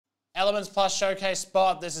Elements plus showcase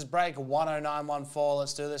spot. This is break 10914.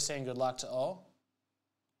 Let's do this thing. Good luck to all.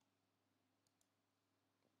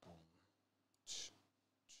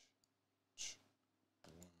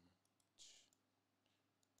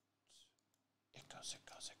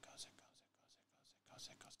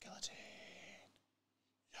 Guillotine.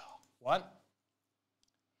 Yeah. 1,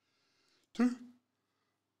 2,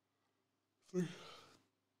 3,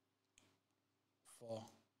 4,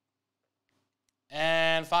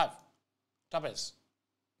 and 5. Top is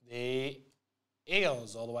the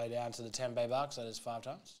Eagles all the way down to the 10 bay bucks. That is 5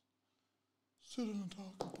 times. Sit and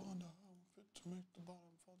talk upon the fit to make the bottom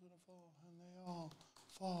fall to the floor, and they all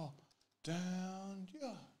fall down.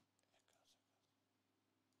 Yeah.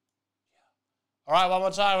 All right, one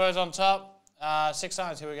more time. Who's on top? 6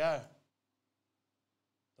 times. Here we go.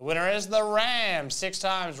 The winner is the Rams. 6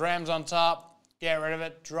 times. Rams on top. Get rid of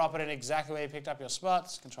it. Drop it in exactly where you picked up your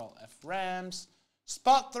spots. Control F Rams.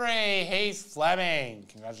 Spot 3, Heath Fleming.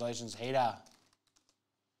 Congratulations, Heater.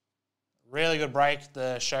 Really good break,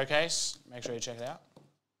 the showcase. Make sure you check it out.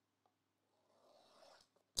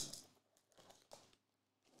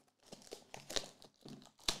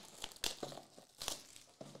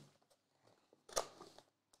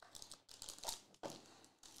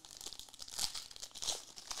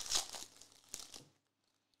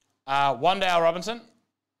 Wandale Robinson,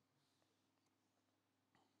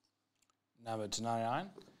 number 299.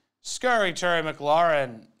 Scurry Terry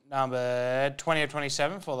McLaurin, number 20 of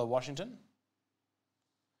 27 for the Washington.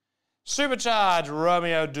 Supercharge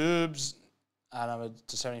Romeo Dubes, number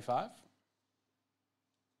 275.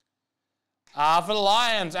 For the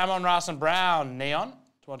Lions, Amon-Ra St. Brown, Neon,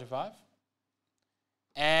 25.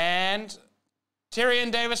 And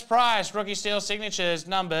Tyrion Davis-Price, Rookie Steel Signatures,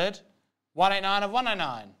 numbered 189 of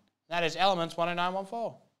 199. That is Elements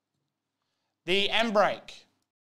 10914. The M break.